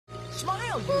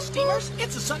Smile, you steamers.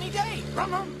 It's a sunny day.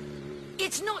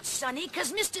 It's not sunny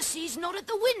because Mr. C's not at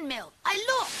the windmill. I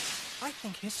looked. I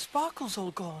think his sparkle's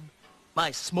all gone. My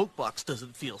smoke box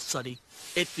doesn't feel sunny.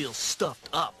 It feels stuffed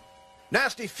up.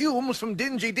 Nasty fumes from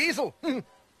dingy Diesel.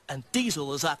 And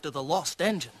Diesel is after the lost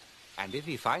engine. And if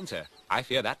he finds her, I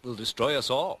fear that will destroy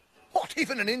us all. What,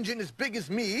 even an engine as big as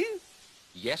me?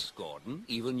 Yes, Gordon,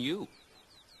 even you.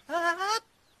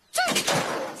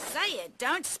 Say it,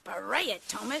 don't spray it,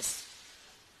 Thomas.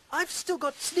 I've still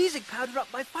got sneezing powder up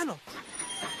my funnel.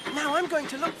 Now I'm going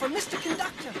to look for Mr.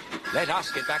 Conductor. Let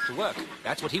us get back to work.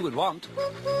 That's what he would want.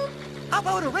 How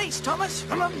about a race, Thomas?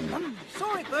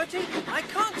 Sorry, Bertie. I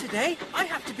can't today. I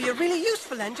have to be a really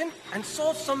useful engine and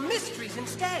solve some mysteries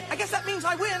instead. I guess that means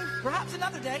I win. Perhaps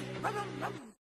another day.